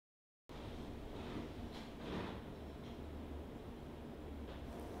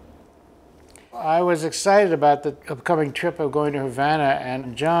I was excited about the upcoming trip of going to Havana,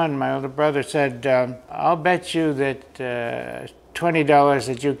 and John, my older brother, said, I'll bet you that $20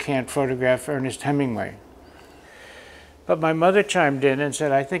 that you can't photograph Ernest Hemingway. But my mother chimed in and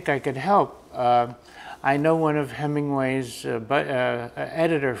said, I think I could help. I know one of Hemingway's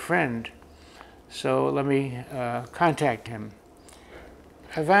editor friend, so let me contact him.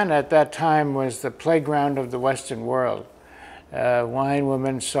 Havana at that time was the playground of the Western world. Wine,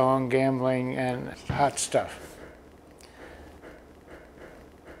 women, song, gambling, and hot stuff.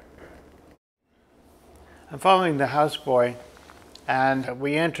 I'm following the houseboy, and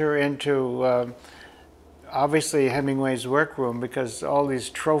we enter into obviously Hemingway's workroom, because all these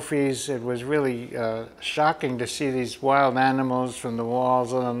trophies, it was really shocking to see these wild animals from the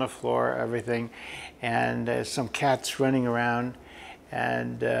walls and on the floor, everything, and some cats running around.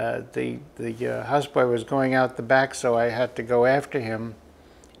 And the houseboy was going out the back, so I had to go after him.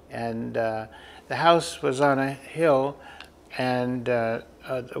 And the house was on a hill, and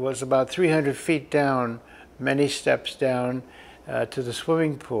it was about 300 feet down, many steps down to the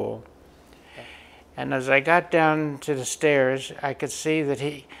swimming pool. And as I got down to the stairs, I could see that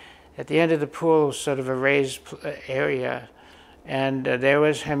at the end of the pool was sort of a raised area, and there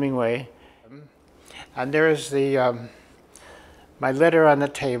was Hemingway. And there is my letter on the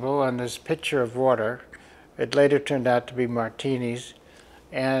table and this pitcher of water. It later turned out to be martinis.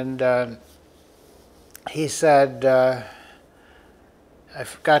 And he said, I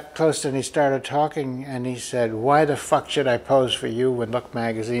got close and he started talking, and he said, why the fuck should I pose for you when Look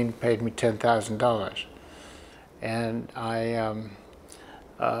magazine paid me $10,000? And I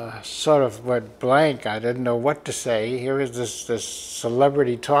sort of went blank. I didn't know what to say. Here is this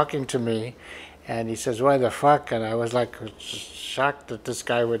celebrity talking to me, and he says, why the fuck? And I was like shocked that this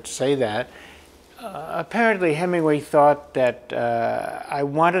guy would say that. Apparently Hemingway thought that I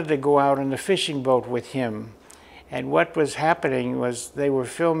wanted to go out on the fishing boat with him. And what was happening was they were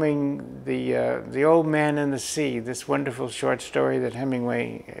filming the Old Man in the Sea, this wonderful short story that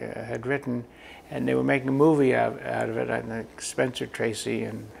Hemingway had written, and they were making a movie out of it, I think Spencer Tracy,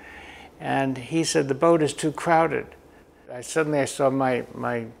 and he said the boat is too crowded. Suddenly I saw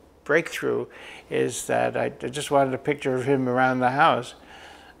my breakthrough is that I just wanted a picture of him around the house.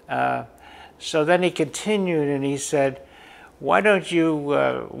 So then he continued and he said, why don't you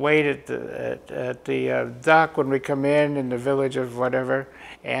wait at the dock when we come in the village of whatever,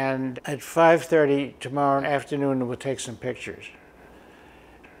 and at 5:30 tomorrow afternoon we'll take some pictures.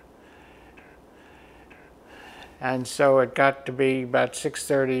 And so it got to be about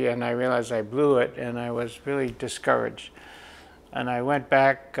 6:30, and I realized I blew it, and I was really discouraged. And I went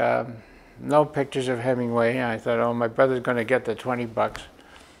back, no pictures of Hemingway. I thought, oh, my brother's going to get the 20 bucks.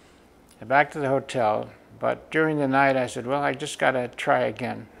 And back to the hotel. But during the night, I said, well, I just got to try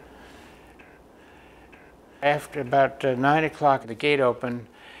again. After about 9 o'clock, the gate opened,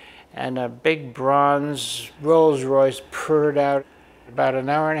 and a big bronze Rolls Royce purred out. About an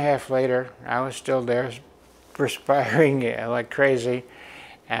hour and a half later, I was still there, perspiring like crazy.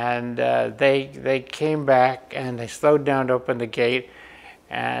 And they came back, and they slowed down to open the gate,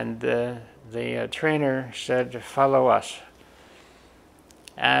 and the trainer said, follow us.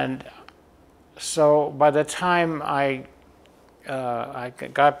 And so by the time I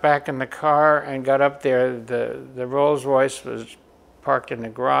got back in the car and got up there, the Rolls Royce was parked in the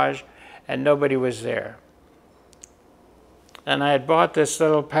garage, and nobody was there. And I had bought this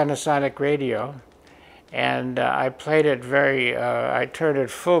little Panasonic radio, and I played it I turned it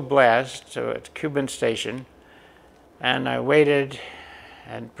full blast to a Cuban station, and I waited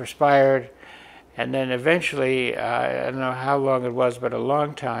and perspired, and then eventually, I don't know how long it was, but a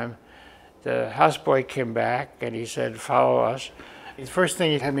long time, the houseboy came back and he said, follow us. The first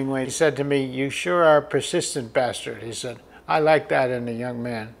thing Hemingway said to me, you sure are a persistent bastard. He said, I like that in a young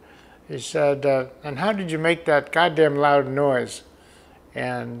man. He said, and how did you make that goddamn loud noise?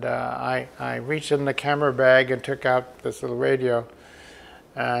 And I reached in the camera bag and took out this little radio.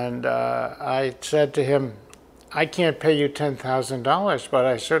 And I said to him, I can't pay you $10,000, but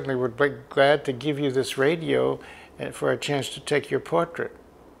I certainly would be glad to give you this radio for a chance to take your portrait.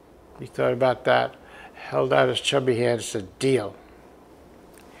 He thought about that, held out his chubby hand and said, deal.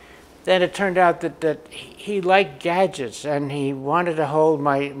 Then it turned out that he liked gadgets, and he wanted to hold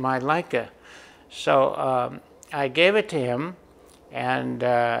my Leica. So I gave it to him, and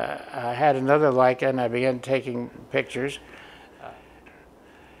I had another Leica, and I began taking pictures.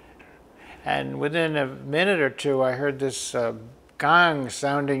 And within a minute or two, I heard this gong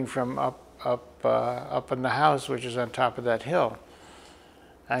sounding from up in the house, which is on top of that hill.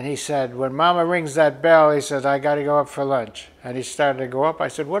 And he said, when Mama rings that bell, he said, I got to go up for lunch. And he started to go up. I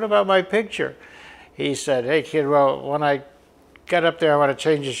said, what about my picture? He said, hey, kid, well, when I get up there, I want to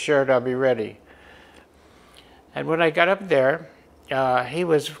change his shirt. I'll be ready. And when I got up there, he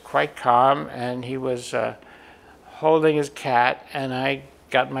was quite calm, and he was holding his cat, and I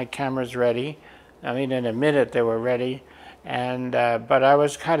got my cameras ready. I mean, in a minute they were ready. And but I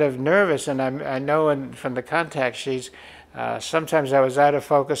was kind of nervous, and I know from the contact sheets, sometimes I was out of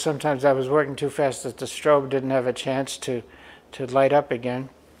focus, sometimes I was working too fast that the strobe didn't have a chance to light up again.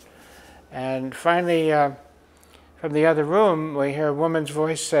 And finally, from the other room, we hear a woman's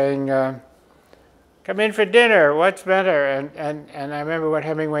voice saying, come in for dinner, what's better? And I remember what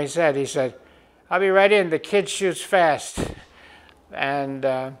Hemingway said. He said, I'll be right in, the kid shoots fast. And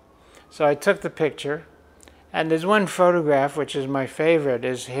so I took the picture. And there's one photograph, which is my favorite,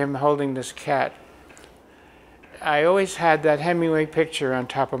 is him holding this cat. I always had that Hemingway picture on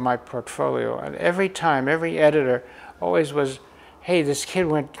top of my portfolio. And every time, every editor always was, hey, this kid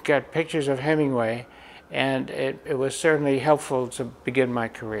got pictures of Hemingway. And it was certainly helpful to begin my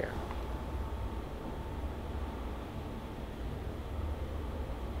career.